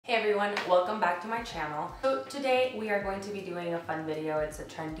Hey everyone, welcome back to my channel. So today we are going to be doing a fun video. It's a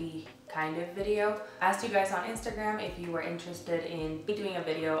trendy kind of video. I asked you guys on Instagram if you were interested in me doing a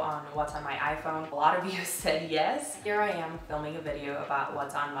video on what's on my iPhone. A lot of you said yes. Here I am filming a video about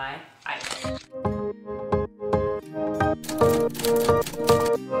what's on my iPhone.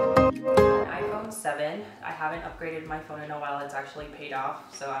 iPhone 7. I haven't upgraded my phone in a while. It's actually paid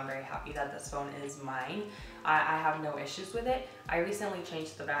off, so I'm very happy that this phone is mine. I have no issues with it. I recently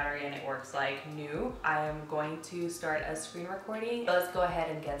changed the battery and it works like new. I am going to start a screen recording. So let's go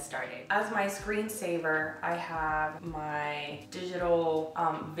ahead and get started. As my screensaver, I have my digital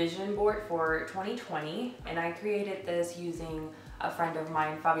vision board for 2020, and I created this using a friend of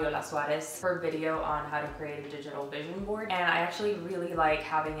mine, Fabiola Suarez, for video on how to create a digital vision board. And I actually really like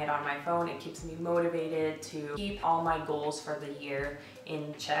having it on my phone. It keeps me motivated to keep all my goals for the year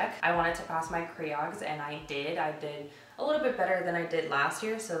in check. I wanted to pass my CREOGs and I did. I did a little bit better than I did last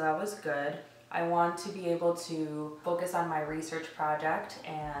year, so that was good. I want to be able to focus on my research project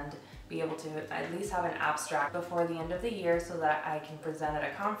and be able to at least have an abstract before the end of the year so that I can present at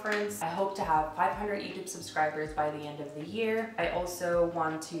a conference. I hope to have 500 YouTube subscribers by the end of the year. I also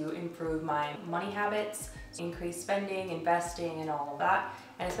want to improve my money habits, increase spending, investing, and all of that.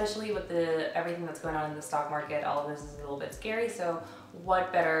 And especially with everything that's going on in the stock market, all of this is a little bit scary. So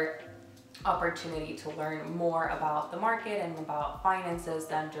what better opportunity to learn more about the market and about finances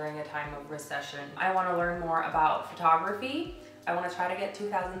than during a time of recession. I want to learn more about photography. I want to try to get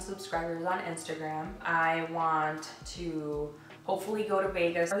 2,000 subscribers on Instagram. I want to hopefully go to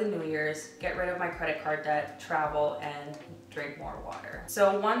Vegas for the New Year's, get rid of my credit card debt, travel, and drink more water.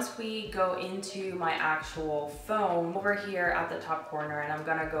 So once we go into my actual phone, over here at the top corner, and I'm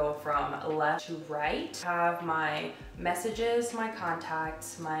gonna go from left to right, I have my messages, my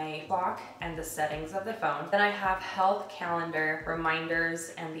contacts, my clock, and the settings of the phone. Then I have health, calendar,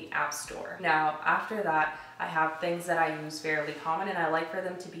 reminders, and the app store. Now, after that, I have things that I use fairly common and I like for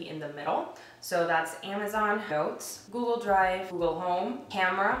them to be in the middle. So that's Amazon Notes, Google Drive, Google Home,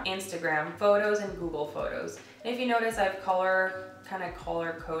 Camera, Instagram, Photos, and Google Photos. And if you notice, I've kind of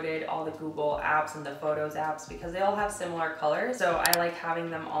color coded all the Google apps and the Photos apps because they all have similar colors. So I like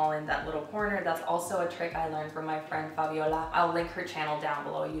having them all in that little corner. That's also a trick I learned from my friend Fabiola. I'll link her channel down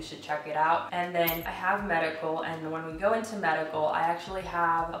below. You should check it out. And then I have medical, and when we go into medical, I actually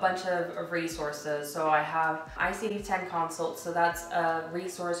have a bunch of resources. So I have ICD-10 consult. So that's a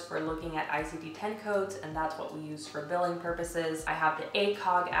resource for looking at ICD-10 codes, and that's what we use for billing purposes. I have the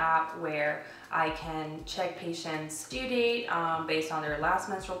ACOG app where I can check patients' due date based on their last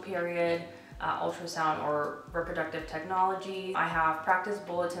menstrual period, ultrasound or reproductive technology. I have practice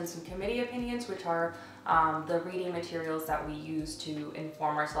bulletins and committee opinions, which are the reading materials that we use to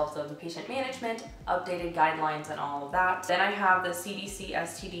inform ourselves of patient management, updated guidelines, and all of that. Then I have the CDC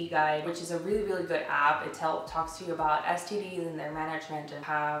STD guide, which is a really, really good app. It talks to you about STDs and their management, and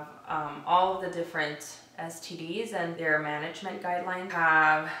have all of the different STDs and their management guidelines.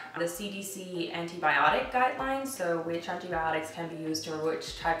 Have the CDC antibiotic guidelines, so which antibiotics can be used for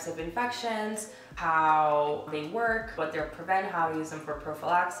which types of infections, how they work, what they're prevent, how to use them for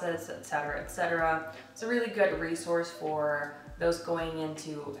prophylaxis, etc., etc. It's a really good resource for those going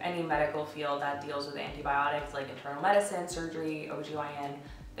into any medical field that deals with antibiotics, like internal medicine, surgery, ObGyn,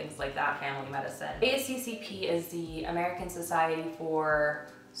 things like that, family medicine. ASCCP is the American Society for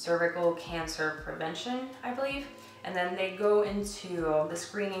Cervical Cancer Prevention, I believe. And then they go into the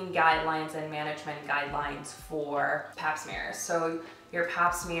screening guidelines and management guidelines for pap smears. So your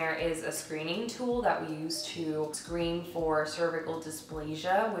pap smear is a screening tool that we use to screen for cervical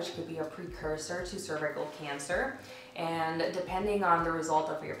dysplasia, which could be a precursor to cervical cancer. And depending on the result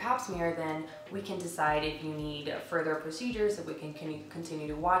of your pap smear, then we can decide if you need further procedures, if we can continue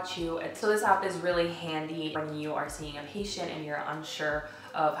to watch you. So this app is really handy when you are seeing a patient and you're unsure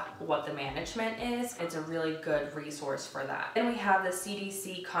of what the management is. It's a really good resource for that. Then we have the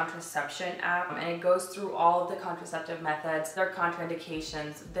CDC contraception app, and it goes through all of the contraceptive methods, their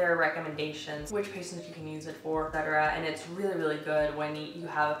contraindications, their recommendations, which patients you can use it for, etc. And it's really, really good when you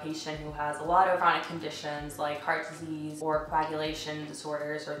have a patient who has a lot of chronic conditions like heart disease or coagulation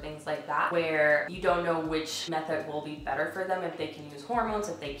disorders or things like that, where you don't know which method will be better for them, if they can use hormones,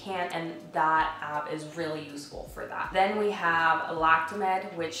 if they can't, and that app is really useful for that. Then we have Lactamed,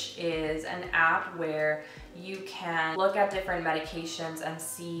 which is an app where you can look at different medications and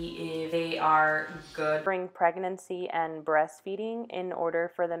see if they are good during pregnancy and breastfeeding in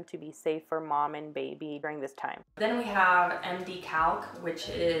order for them to be safe for mom and baby during this time. Then we have MD Calc, which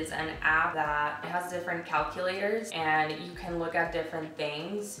is an app that has different calculators and you can look at different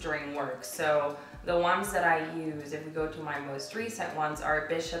things during work. So The ones that I use, if we go to my most recent ones, are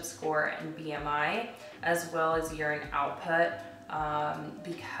Bishop Score and BMI, as well as urine output,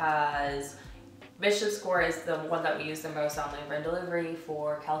 because Bishop Score is the one that we use the most on labor and delivery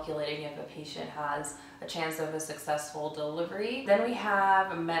for calculating if a patient has a chance of a successful delivery. Then we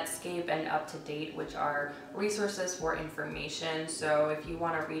have Medscape and Up to Date, which are resources for information. So if you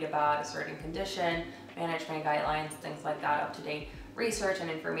want to read about a certain condition, management guidelines, things like that, up to date research and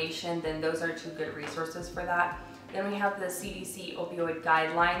information, then those are two good resources for that. Then we have the CDC Opioid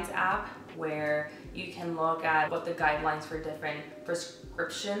Guidelines app, where you can look at what the guidelines for different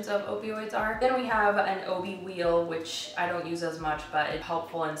prescriptions of opioids are. Then we have an OB wheel, which I don't use as much, but it's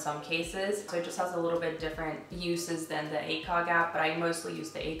helpful in some cases. So it just has a little bit different uses than the ACOG app, but I mostly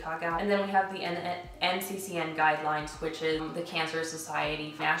use the ACOG app. And then we have the NCCN guidelines, which is the Cancer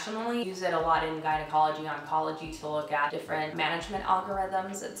Society nationally. Use it a lot in gynecology, oncology to look at different management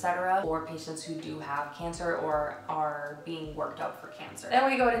algorithms, etc., for patients who do have cancer or are being worked up for cancer. Then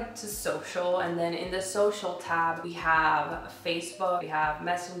we go into social, and then in the social tab, we have Facebook, we have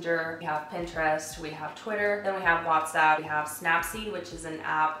Messenger, we have Pinterest, we have Twitter, then we have WhatsApp, we have Snapseed, which is an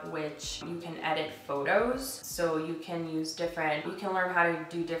app which you can edit photos. So you can learn how to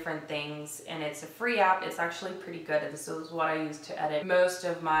do different things, and it's a free app. It's actually pretty good. This is what I use to edit most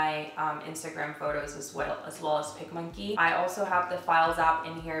of my Instagram photos as well as PicMonkey. I also have the Files app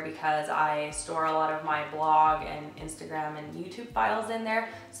in here because I store a lot of my blog and Instagram and YouTube files in there,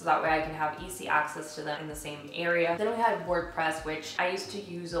 so that way I can have easy access to them in the same area. Then we had WordPress, which I used to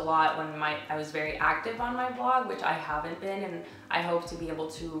use a lot when I was very active on my blog, which I haven't been, and I hope to be able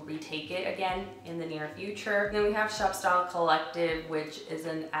to retake it again in the near future. Then we have ShopStyle Collective, which is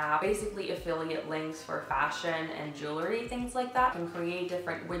an app, basically affiliate links for fashion and jewelry, things like that. I can create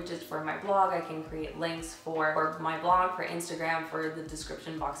different widgets for my blog. I can create links for my blog, for Instagram, for the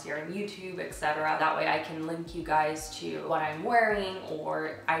description box here on YouTube, etc. That way I can link you guys to what I'm wearing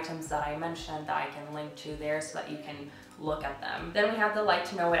or items that I mentioned that I can link to there so that you can look at them. Then we have the Like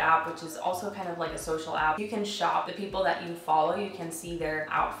to Know It app, which is also kind of like a social app. You can shop the people that you follow, you can see their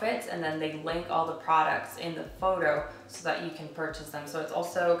outfits, and then they link all the products in the photo so that you can purchase them. So it's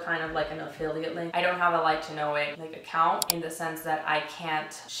also kind of like an affiliate link. I don't have a Like to Know It account, in the sense that I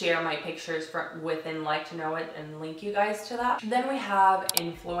can't share my pictures within Like to Know It and link you guys to that. Then we have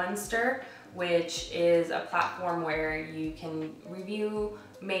Influencer, which is a platform where you can review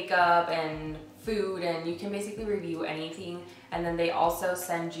makeup and food, and you can basically review anything. And then they also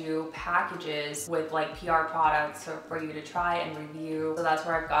send you packages with like PR products for you to try and review. So that's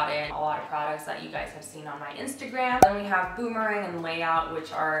where I've gotten a lot of products that you guys have seen on my Instagram. Then we have Boomerang and Layout,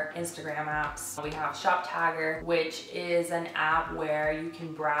 which are Instagram apps. We have Shop Tagger, which is an app where you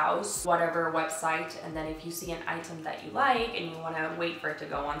can browse whatever website, and then if you see an item that you like and you want to wait for it to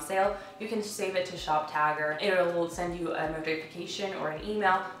go on sale, you can save it to Shop Tagger. It will send you a notification or an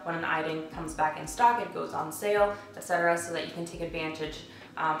email when an item comes back in stock, it goes on sale, etc., so that you can take advantage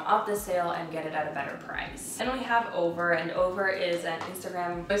of the sale and get it at a better price. Then we have Over, and Over is an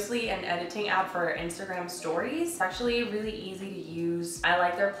Instagram, mostly an editing app for Instagram stories. It's actually really easy to use. I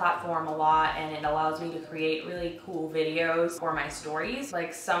like their platform a lot, and it allows me to create really cool videos for my stories.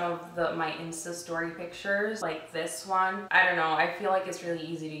 Like some of my Insta story pictures, like this one. I don't know, I feel like it's really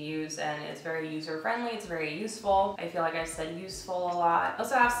easy to use and it's very user friendly, it's very useful. I feel like I've said useful a lot. I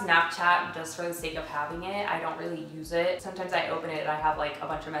also have Snapchat just for the sake of having it. I don't really use it. Sometimes I open it and I have like a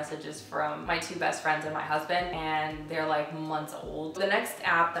bunch of messages from my two best friends and my husband, and they're like months old. The next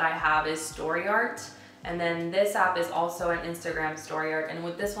app that I have is StoryArt. And then this app is also an Instagram story art. And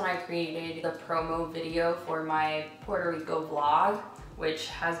with this one, I created the promo video for my Puerto Rico vlog, which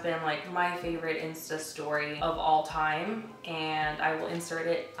has been like my favorite Insta story of all time. And I will insert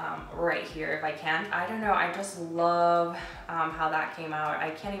it right here if I can. I don't know, I just love how that came out.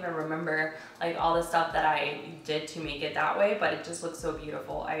 I can't even remember like all the stuff that I did to make it that way, but it just looks so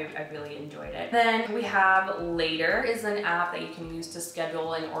beautiful. I really enjoyed it. Then we have Later, is an app that you can use to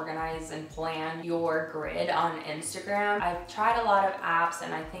schedule and organize and plan your grid on Instagram. I've tried a lot of apps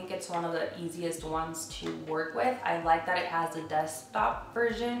and I think it's one of the easiest ones to work with. I like that it has a desktop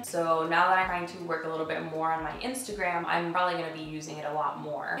version. So now that I'm trying to work a little bit more on my Instagram, I'm probably going to be using it a lot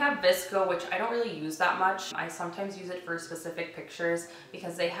more. We have Visco, which I don't really use that much. I sometimes use it for specific pictures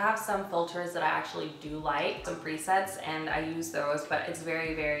because they have some filters that I actually do like, some presets, and I use those, but it's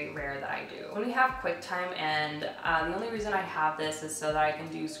very, very rare that I do. When we have QuickTime, and the only reason I have this is so that I can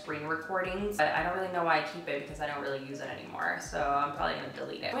do screen recordings, but I don't really know why I keep it because I don't really use it anymore, so I'm probably going to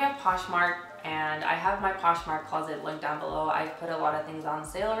delete it. We have Poshmark, and I have my Poshmark closet linked down below. I've put a lot of things on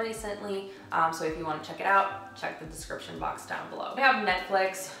sale recently, so if you want to check it out, check the description box down below. I have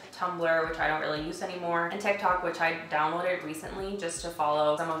Netflix, Tumblr, which I don't really use anymore, and TikTok, which I downloaded recently just to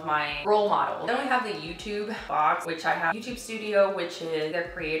follow some of my role models. Then we have the YouTube box, which I have YouTube Studio, which is their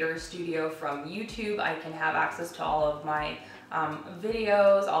creator studio from YouTube. I can have access to all of my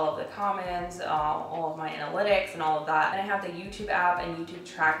videos, all of the comments, all of my analytics and all of that. And I have the YouTube app and YouTube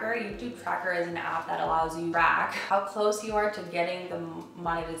Tracker. YouTube Tracker is an app that allows you to track how close you are to getting the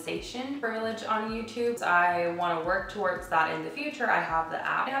monetization privilege on YouTube. So I want to work towards that in the future. I have the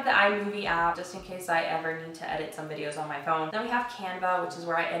app. I have the iMovie app just in case I ever need to edit some videos on my phone. Then we have Canva, which is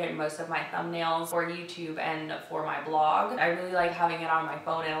where I edit most of my thumbnails for YouTube and for my blog. I really like having it on my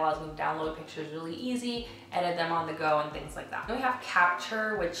phone. It allows me to download pictures really easy, edit them on the go, and things like that. Then we have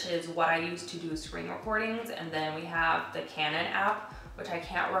Capture, which is what I use to do screen recordings. And then we have the Canon app, which I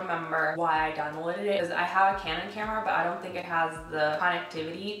can't remember why I downloaded it, because I have a Canon camera, but I don't think it has the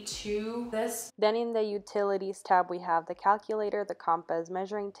connectivity to this. Then in the Utilities tab, we have the calculator, the compass,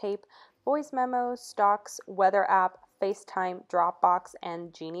 measuring tape, voice memos, stocks, weather app, FaceTime, Dropbox,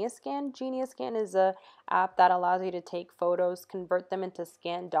 and Genius Scan. Genius Scan is a app that allows you to take photos, convert them into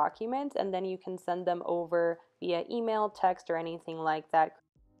scanned documents, and then you can send them over via email, text, or anything like that.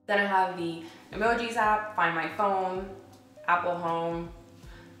 Then I have the Emojis app, Find My Phone, Apple Home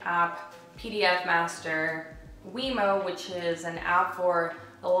app, PDF Master, Wemo, which is an app for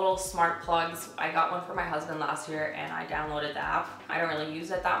the little smart plugs. I got one for my husband last year and I downloaded the app. I don't really use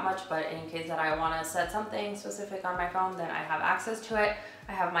it that much, but in case that I want to set something specific on my phone, then I have access to it.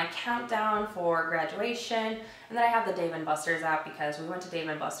 I have my countdown for graduation, and then I have the Dave & Buster's app because we went to Dave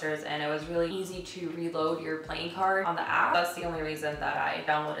 & Buster's and it was really easy to reload your playing card on the app. That's the only reason that I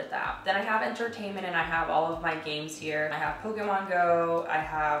downloaded the app. Then I have entertainment, and I have all of my games here. I have Pokemon Go, I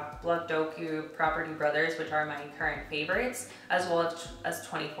have Blood Doku, Property Brothers, which are my current favorites, as well as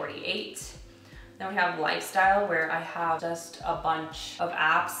 2048. Then we have Lifestyle, where I have just a bunch of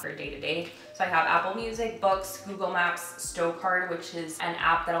apps for day-to-day. So I have Apple Music, Books, Google Maps, Stowcard, which is an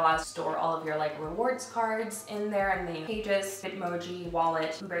app that allows you to store all of your rewards cards in there, and the Pages, Bitmoji,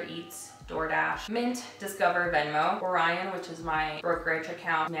 Wallet, Uber Eats, DoorDash, Mint, Discover, Venmo, Orion, which is my brokerage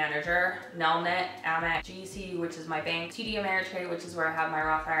account manager, Nelnet, Amex, GC, which is my bank, TD Ameritrade, which is where I have my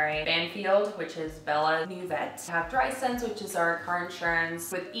Roth IRA, Banfield, which is Bella's new vet. I have DrySense, which is our car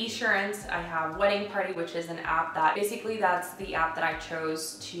insurance. With Esurance, I have Wedding Party, which is an app that basically that's the app that I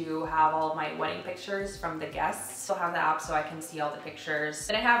chose to have all of my wedding pictures from the guests. So I have the app so I can see all the pictures.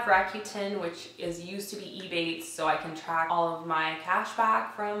 Then I have Rakuten, which is used to be Ebates, so I can track all of my cash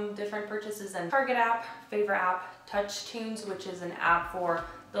back from different purchases. And Target app, favorite app, TouchTunes, which is an app for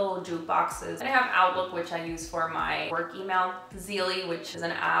the little jukeboxes. And I have Outlook, which I use for my work email. Zeely, which is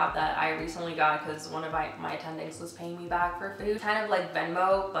an app that I recently got because one of my attendings was paying me back for food. Kind of like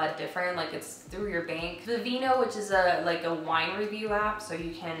Venmo, but different, like it's through your bank. Vivino, which is a wine review app, so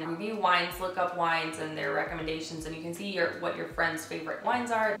you can review wines, look up wines and their recommendations, and you can see what your friends' favorite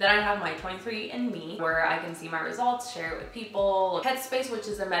wines are. Then I have my 23andMe, where I can see my results, share it with people. Headspace, which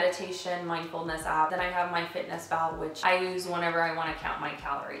is a meditation mindfulness app. Then I have my FitnessPal, which I use whenever I want to count my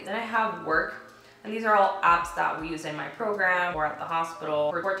calories. Then I have Work, and these are all apps that we use in my program or at the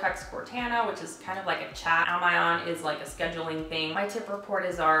hospital. Cortex Cortana, which is kind of like a chat. Amion is like a scheduling thing. My Tip Report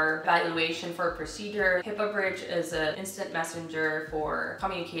is our evaluation for a procedure. HIPAA is an instant messenger for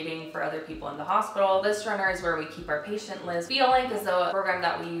communicating for other people in the hospital. List Runner is where we keep our patient list. VitaLink is a program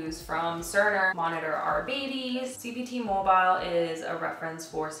that we use from Cerner, monitor our babies. CPT Mobile is a reference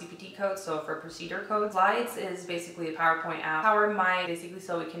for CPT codes, so for procedure codes. Slides is basically a PowerPoint app. PowerMind, basically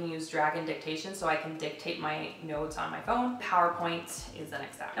so we can use drag and dictation, so I can dictate my notes on my phone. PowerPoint is the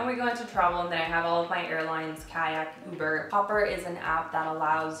next app. And we go into travel, and then I have all of my airlines, Kayak, Uber. Hopper is an app that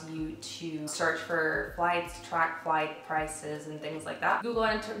allows you to search for flights, track flight prices, and things like that.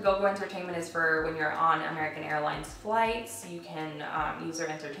 GoGo Entertainment is for when you're on American Airlines flights. You can use their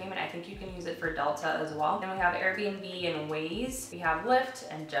entertainment. I think you can use it for Delta as well. Then we have Airbnb and Waze. We have Lyft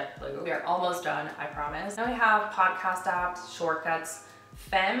and JetBlue. We are almost done, I promise. Then we have podcast apps, shortcuts,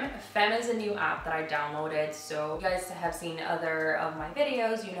 Fem is a new app that I downloaded. So if you guys have seen other of my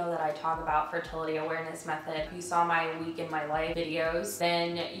videos, you know that I talk about fertility awareness method. If you saw my week in my life videos,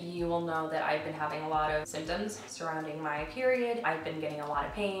 then you will know that I've been having a lot of symptoms surrounding my period. I've been getting a lot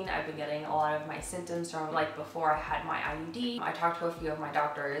of pain. I've been getting a lot of my symptoms from before I had my IUD. I talked to a few of my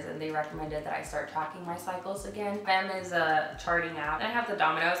doctors and they recommended that I start tracking my cycles again. Fem is a charting app. Then I have the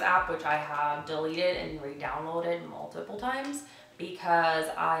Domino's app, which I have deleted and re-downloaded multiple times, because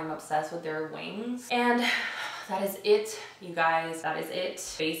I'm obsessed with their wings. And that is it, you guys. That is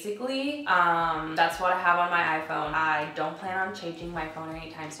it. Basically, that's what I have on my iPhone. I don't plan on changing my phone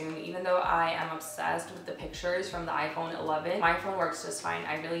anytime soon, even though I am obsessed with the pictures from the iPhone 11. My phone works just fine.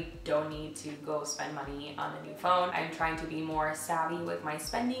 I really don't need to go spend money on a new phone. I'm trying to be more savvy with my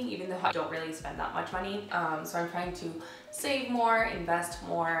spending, even though I don't really spend that much money. So I'm trying to save more, invest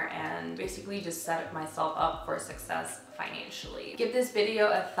more, and basically just set myself up for success financially. Give this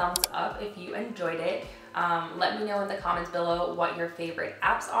video a thumbs up if you enjoyed it. Let me know in the comments below what your favorite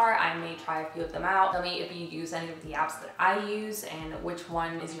apps are. I may try a few of them out. Tell me if you use any of the apps that I use and which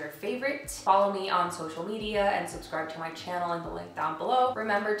one is your favorite. Follow me on social media and subscribe to my channel in the link down below.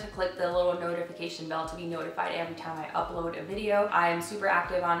 Remember to click the little notification bell to be notified every time I upload a video. I am super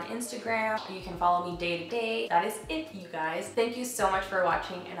active on Instagram. You can follow me day to day. That is it, you guys. Thank you so much for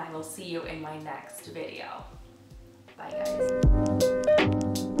watching, and I will see you in my next video. Bye, guys.